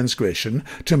the transgression,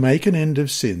 to make an end of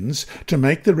sins, to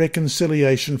make the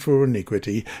reconciliation for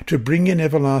iniquity, to bring in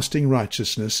everlasting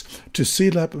righteousness, to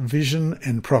seal up vision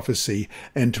and prophecy,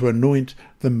 and to anoint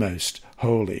the most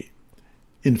holy.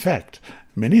 In fact,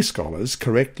 many scholars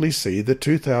correctly see the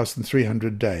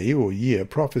 2,300-day or year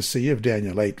prophecy of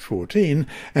Daniel 8:14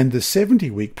 and the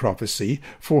 70-week prophecy,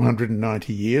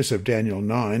 490 years, of Daniel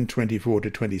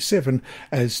 9:24-27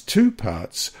 as two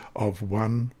parts of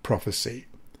one prophecy.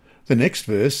 The next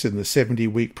verse in the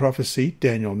 70-week prophecy,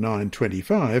 Daniel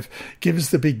 9:25, gives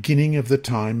the beginning of the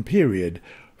time period,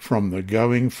 from the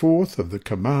going forth of the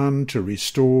command to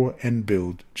restore and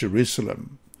build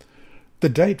Jerusalem. The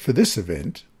date for this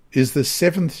event is the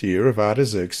 7th year of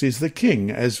Artaxerxes the king,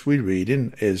 as we read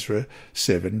in Ezra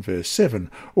 7 verse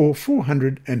 7, or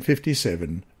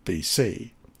 457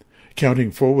 BC.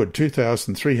 Counting forward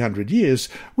 2,300 years,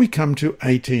 we come to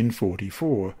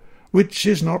 1844, which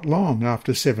is not long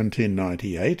after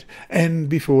 1798 and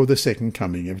before the second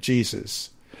coming of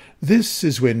Jesus. This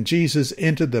is when Jesus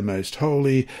entered the Most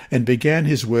Holy and began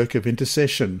his work of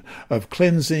intercession, of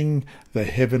cleansing the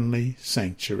heavenly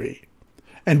sanctuary.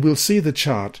 And we'll see the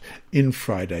chart in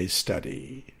Friday's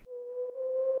study.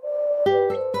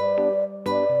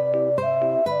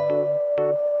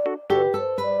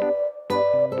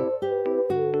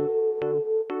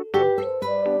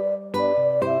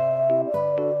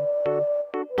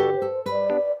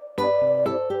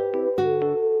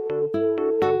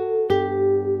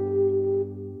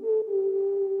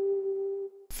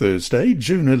 Thursday,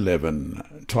 June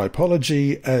 11.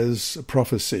 Typology as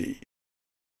prophecy.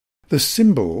 The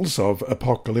symbols of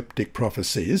apocalyptic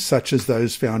prophecies, such as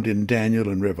those found in Daniel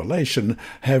and Revelation,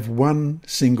 have one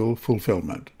single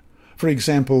fulfillment. For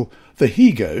example, the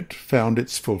he-goat found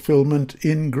its fulfillment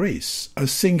in Greece, a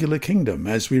singular kingdom,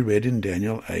 as we read in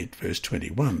Daniel 8, verse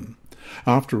 21.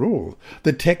 After all,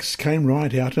 the text came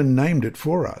right out and named it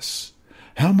for us.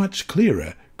 How much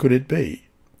clearer could it be?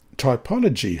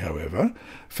 Typology, however,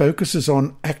 focuses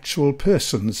on actual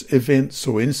persons, events,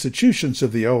 or institutions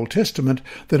of the Old Testament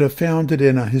that are founded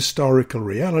in a historical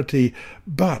reality,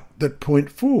 but that point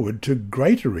forward to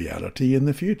greater reality in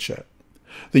the future.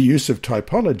 The use of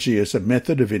typology as a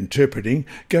method of interpreting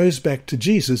goes back to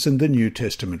Jesus and the New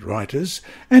Testament writers,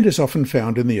 and is often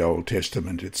found in the Old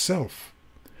Testament itself.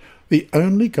 The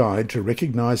only guide to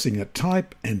recognizing a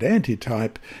type and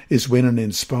antitype is when an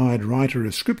inspired writer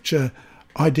of Scripture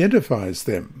identifies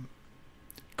them.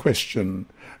 Question.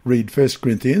 Read 1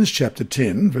 Corinthians chapter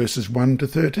 10, verses 1 to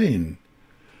 13.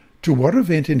 To what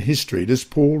event in history does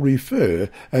Paul refer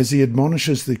as he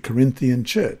admonishes the Corinthian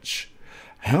church?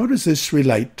 How does this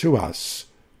relate to us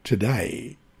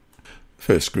today?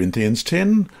 1 Corinthians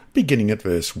 10, beginning at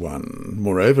verse 1.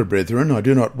 Moreover, brethren, I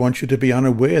do not want you to be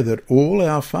unaware that all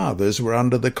our fathers were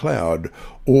under the cloud,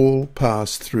 all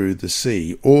passed through the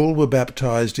sea, all were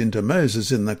baptized into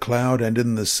Moses in the cloud and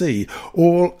in the sea,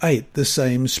 all ate the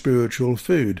same spiritual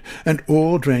food, and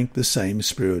all drank the same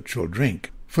spiritual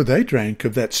drink. For they drank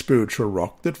of that spiritual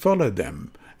rock that followed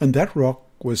them, and that rock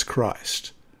was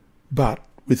Christ. But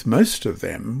with most of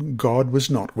them God was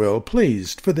not well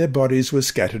pleased, for their bodies were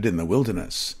scattered in the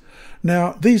wilderness.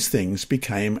 Now these things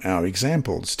became our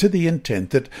examples, to the intent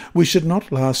that we should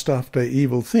not lust after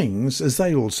evil things, as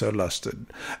they also lusted,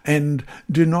 and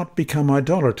do not become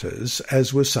idolaters,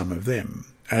 as were some of them.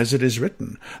 As it is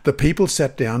written, the people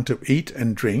sat down to eat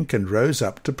and drink and rose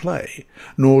up to play.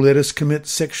 Nor let us commit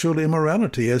sexual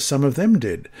immorality, as some of them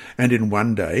did, and in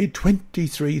one day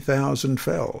 23,000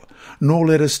 fell. Nor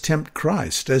let us tempt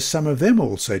Christ, as some of them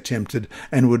also tempted,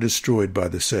 and were destroyed by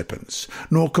the serpents.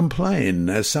 Nor complain,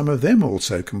 as some of them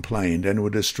also complained, and were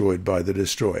destroyed by the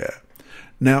destroyer.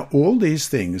 Now all these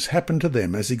things happened to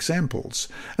them as examples,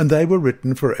 and they were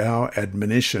written for our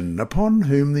admonition, upon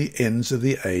whom the ends of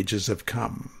the ages have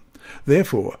come.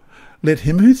 Therefore, let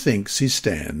him who thinks he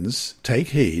stands take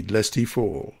heed lest he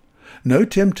fall. No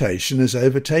temptation has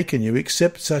overtaken you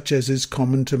except such as is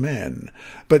common to man,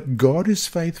 but God is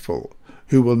faithful,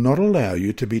 who will not allow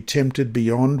you to be tempted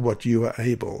beyond what you are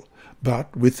able,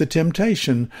 but with the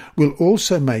temptation will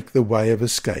also make the way of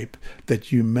escape,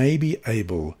 that you may be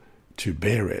able to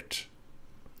bear it.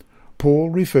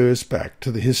 Paul refers back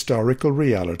to the historical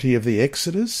reality of the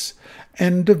Exodus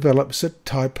and develops a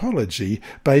typology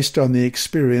based on the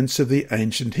experience of the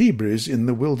ancient Hebrews in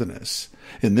the wilderness.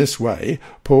 In this way,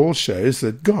 Paul shows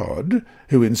that God,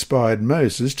 who inspired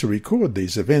Moses to record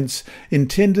these events,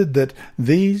 intended that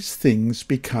these things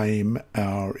became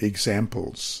our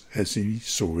examples, as he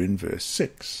saw in verse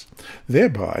 6,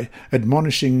 thereby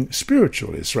admonishing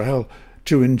spiritual Israel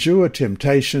to endure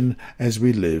temptation as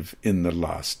we live in the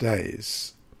last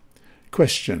days.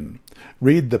 Question.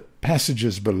 Read the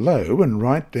passages below and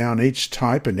write down each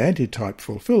type and antitype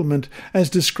fulfillment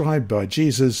as described by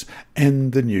Jesus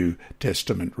and the New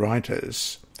Testament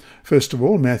writers. First of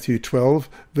all, Matthew 12,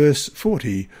 verse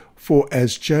 40. For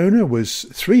as Jonah was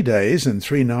 3 days and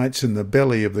 3 nights in the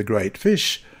belly of the great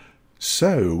fish,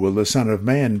 so will the Son of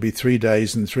Man be 3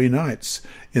 days and 3 nights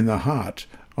in the heart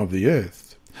of the earth.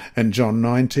 And John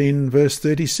 19, verse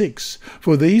 36,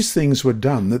 For these things were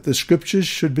done that the Scriptures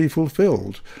should be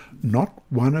fulfilled. Not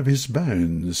one of his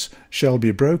bones shall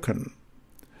be broken.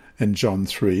 And John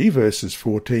 3, verses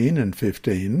 14 and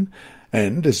 15,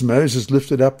 And as Moses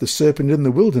lifted up the serpent in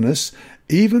the wilderness,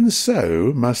 even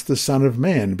so must the Son of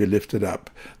Man be lifted up,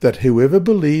 that whoever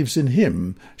believes in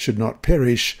him should not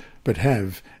perish, but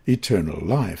have eternal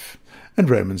life. And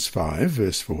Romans 5,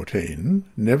 verse 14,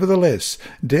 Nevertheless,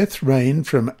 death reigned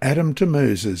from Adam to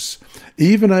Moses,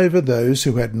 even over those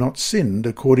who had not sinned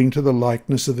according to the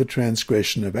likeness of the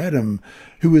transgression of Adam,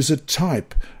 who is a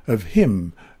type of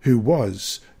him who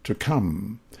was to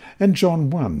come. And John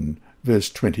 1, verse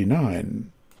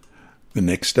 29. The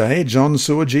next day John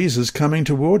saw Jesus coming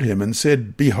toward him and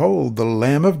said, Behold, the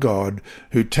Lamb of God,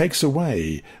 who takes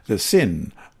away the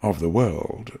sin of the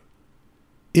world.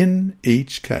 In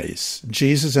each case,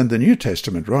 Jesus and the New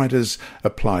Testament writers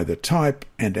apply the type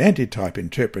and antitype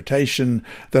interpretation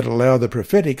that allow the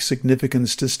prophetic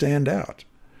significance to stand out.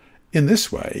 In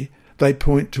this way, they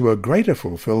point to a greater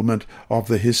fulfillment of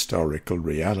the historical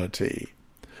reality.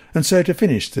 And so to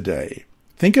finish today,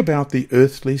 think about the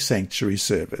earthly sanctuary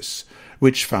service,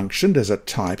 which functioned as a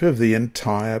type of the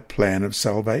entire plan of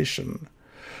salvation.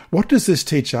 What does this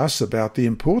teach us about the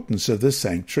importance of the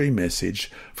sanctuary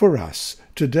message for us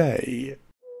today?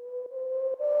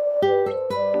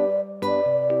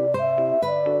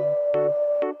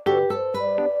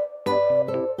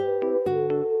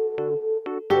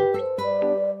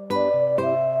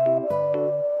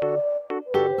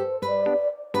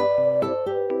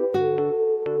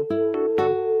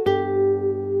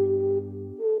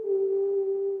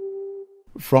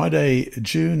 Friday,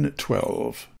 June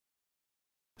 12.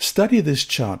 Study this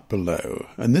chart below,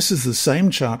 and this is the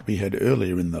same chart we had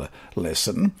earlier in the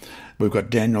lesson. We've got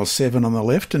Daniel 7 on the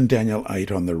left and Daniel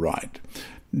 8 on the right.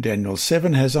 Daniel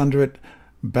 7 has under it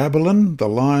Babylon, the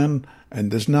lion,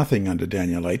 and there's nothing under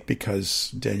Daniel 8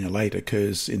 because Daniel 8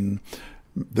 occurs in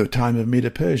the time of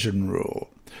Medo-Persian rule.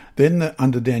 Then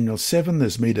under Daniel 7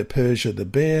 there's Medo-Persia, the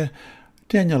bear,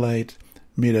 Daniel 8,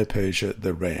 Medo-Persia,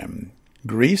 the ram.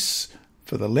 Greece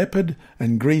for the leopard,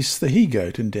 and Greece the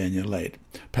he-goat in Daniel 8.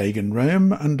 Pagan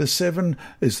Rome under 7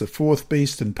 is the fourth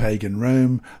beast in pagan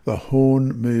Rome. The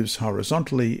horn moves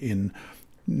horizontally in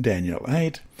Daniel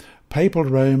 8. Papal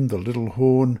Rome, the little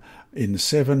horn in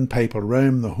 7. Papal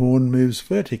Rome, the horn moves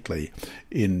vertically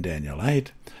in Daniel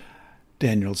 8.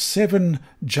 Daniel 7,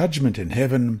 judgment in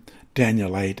heaven.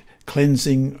 Daniel 8,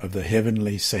 cleansing of the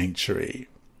heavenly sanctuary.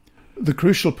 The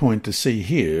crucial point to see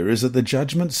here is that the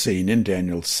judgment scene in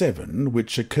Daniel 7,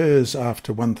 which occurs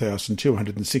after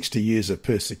 1,260 years of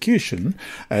persecution,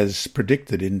 as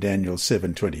predicted in Daniel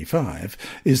 7:25,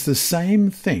 is the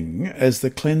same thing as the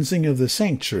cleansing of the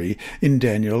sanctuary in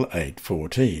Daniel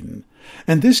 8:14.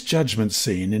 And this judgment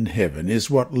scene in heaven is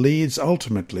what leads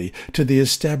ultimately to the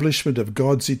establishment of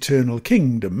God's eternal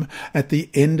kingdom at the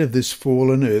end of this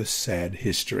fallen earth's sad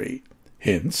history.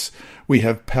 Hence, we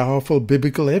have powerful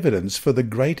biblical evidence for the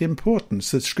great importance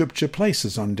that Scripture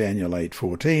places on Daniel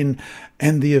 8:14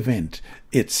 and the event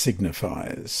it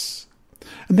signifies.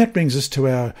 And that brings us to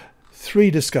our 3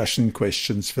 discussion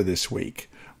questions for this week.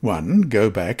 1.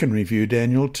 Go back and review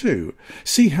Daniel 2.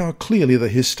 See how clearly the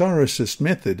historicist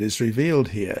method is revealed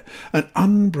here, an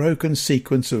unbroken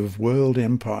sequence of world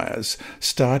empires,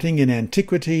 starting in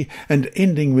antiquity and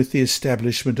ending with the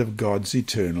establishment of God's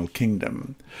eternal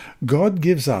kingdom. God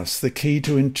gives us the key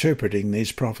to interpreting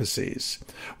these prophecies.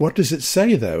 What does it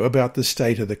say, though, about the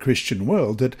state of the Christian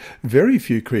world that very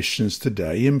few Christians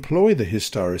today employ the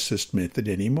historicist method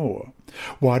anymore?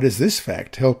 Why does this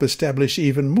fact help establish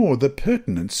even more the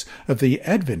pertinence of the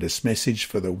Adventist message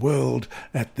for the world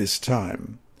at this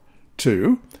time?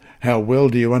 2. How well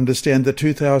do you understand the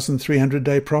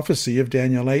 2,300-day prophecy of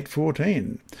Daniel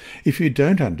 8:14? If you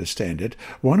don't understand it,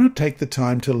 why not take the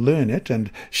time to learn it and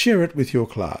share it with your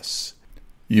class?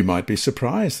 You might be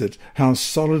surprised at how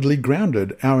solidly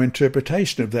grounded our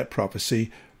interpretation of that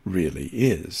prophecy really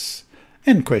is.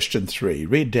 And question 3,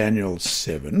 read Daniel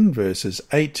 7, verses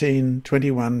 18,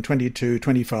 21, 22,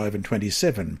 25 and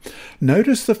 27.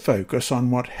 Notice the focus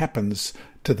on what happens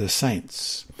to the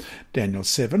saints. Daniel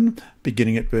 7,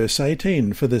 beginning at verse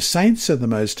 18, "For the saints of the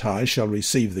Most High shall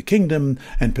receive the kingdom,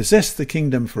 and possess the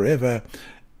kingdom forever,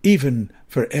 even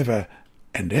forever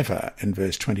and ever." In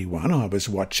verse 21, "I was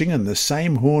watching, and the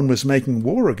same horn was making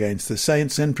war against the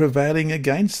saints and prevailing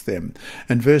against them."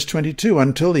 And verse 22,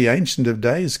 "Until the Ancient of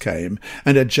Days came,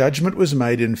 and a judgment was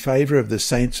made in favour of the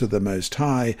saints of the Most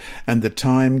High, and the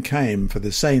time came for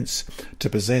the saints to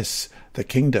possess the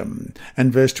kingdom."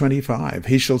 And verse 25,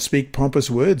 "He shall speak pompous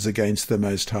words against the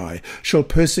Most High, shall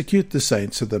persecute the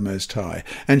saints of the Most High,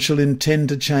 and shall intend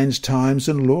to change times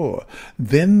and law.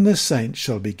 Then the saints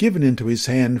shall be given into his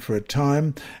hand for a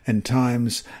time, and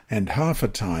times, and half a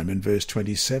time." In verse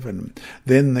 27,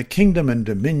 "Then the kingdom and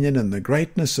dominion and the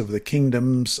greatness of the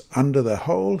kingdoms under the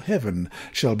whole heaven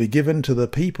shall be given to the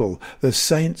people, the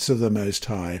saints of the Most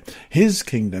High. His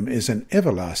kingdom is an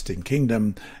everlasting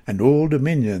kingdom, and all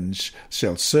dominions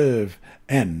shall serve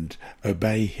and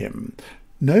obey him."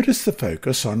 Notice the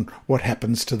focus on what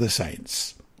happens to the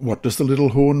saints. What does the little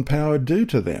horn power do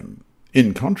to them?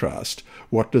 In contrast,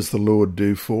 what does the Lord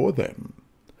do for them?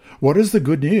 What is the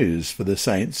good news for the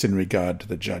saints in regard to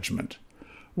the judgment?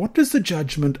 What does the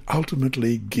judgment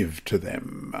ultimately give to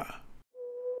them?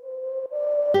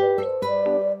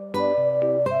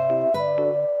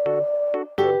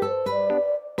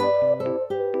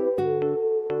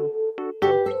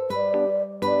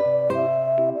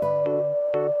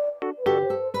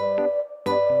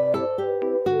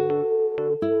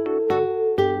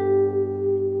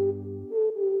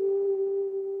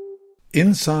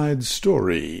 Inside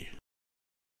Story.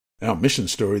 Our mission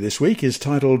story this week is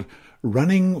titled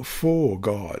Running for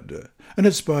God, and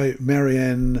it's by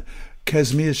Marianne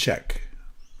Kazmierczak.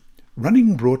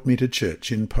 Running brought me to church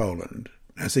in Poland.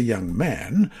 As a young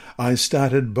man, I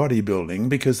started bodybuilding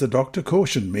because the doctor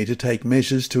cautioned me to take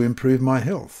measures to improve my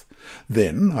health.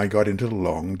 Then I got into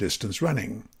long-distance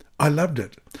running. I loved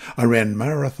it. I ran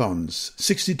marathons,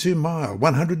 62-mile,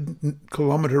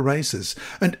 100-kilometre races,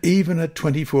 and even a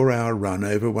 24-hour run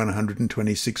over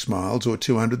 126 miles or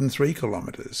 203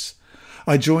 kilometres.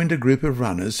 I joined a group of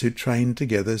runners who trained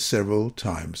together several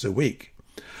times a week.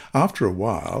 After a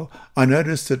while, I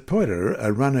noticed that Peter,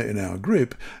 a runner in our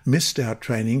group, missed our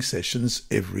training sessions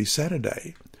every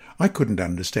Saturday. I couldn't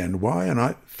understand why, and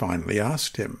I finally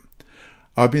asked him.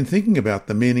 "I've been thinking about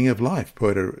the meaning of life,"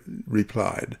 Peter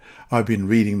replied. "I've been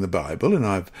reading the Bible, and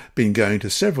I've been going to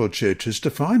several churches to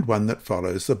find one that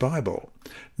follows the Bible.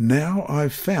 Now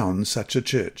I've found such a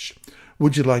church.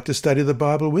 Would you like to study the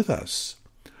Bible with us?"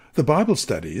 The Bible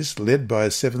studies, led by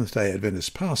a Seventh-day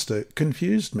Adventist pastor,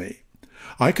 confused me.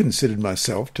 I considered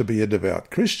myself to be a devout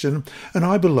Christian, and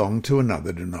I belonged to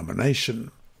another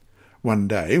denomination. One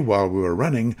day, while we were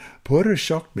running, Peter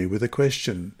shocked me with a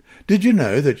question. "Did you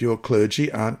know that your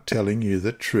clergy aren't telling you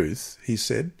the truth?" he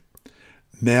said.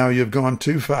 "Now you've gone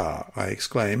too far," I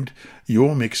exclaimed.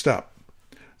 "You're mixed up."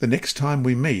 "The next time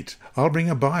we meet, I'll bring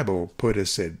a Bible," Peter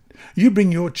said. "You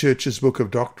bring your church's book of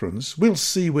doctrines. We'll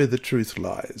see where the truth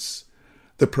lies."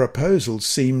 The proposal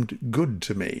seemed good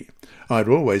to me. I'd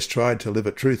always tried to live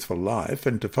a truthful life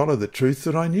and to follow the truth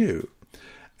that I knew.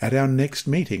 At our next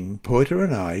meeting, Peter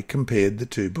and I compared the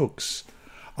two books.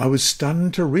 I was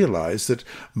stunned to realize that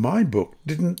my book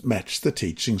didn't match the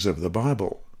teachings of the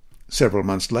Bible. Several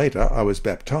months later, I was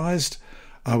baptized.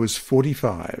 I was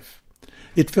 45.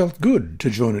 It felt good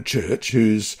to join a church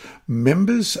whose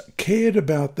members cared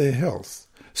about their health.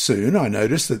 Soon I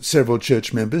noticed that several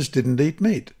church members didn't eat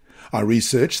meat. I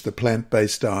researched the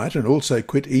plant-based diet and also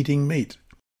quit eating meat.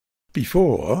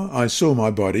 Before, I saw my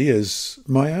body as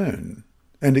my own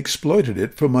and exploited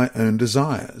it for my own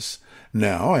desires.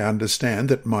 Now I understand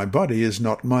that my body is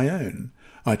not my own.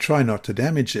 I try not to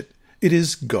damage it. It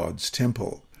is God's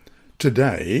temple.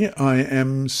 Today I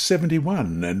am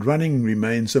 71 and running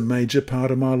remains a major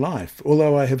part of my life,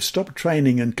 although I have stopped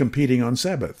training and competing on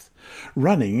Sabbath.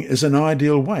 Running is an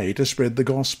ideal way to spread the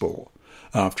gospel.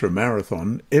 After a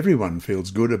marathon, everyone feels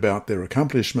good about their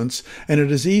accomplishments, and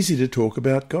it is easy to talk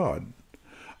about God.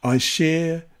 I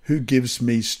share who gives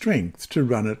me strength to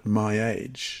run at my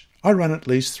age. I run at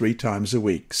least 3 times a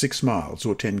week, 6 miles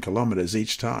or 10 kilometres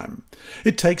each time.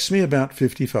 It takes me about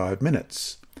 55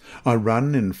 minutes. I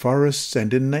run in forests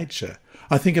and in nature.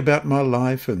 I think about my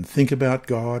life and think about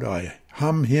God. I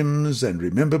hum hymns and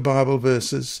remember Bible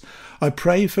verses. I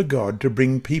pray for God to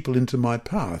bring people into my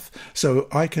path so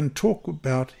I can talk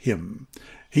about him.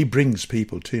 He brings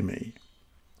people to me.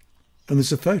 And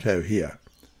there's a photo here.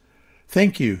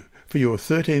 Thank you for your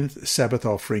 13th Sabbath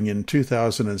offering in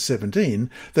 2017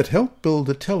 that helped build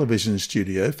a television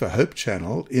studio for Hope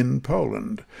Channel in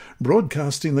Poland,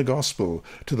 broadcasting the gospel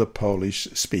to the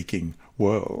Polish-speaking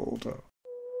world.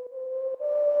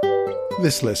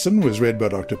 This lesson was read by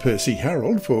Dr. Percy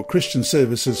Harrold for Christian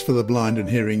Services for the Blind and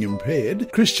Hearing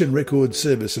Impaired, Christian Record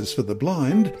Services for the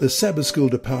Blind, the Sabbath School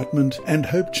Department, and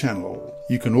Hope Channel.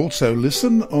 You can also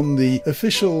listen on the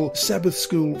official Sabbath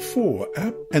School 4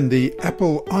 app and the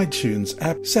Apple iTunes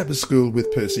app, Sabbath School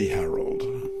with Percy Harrold.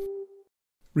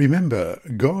 Remember,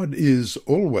 God is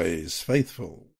always faithful.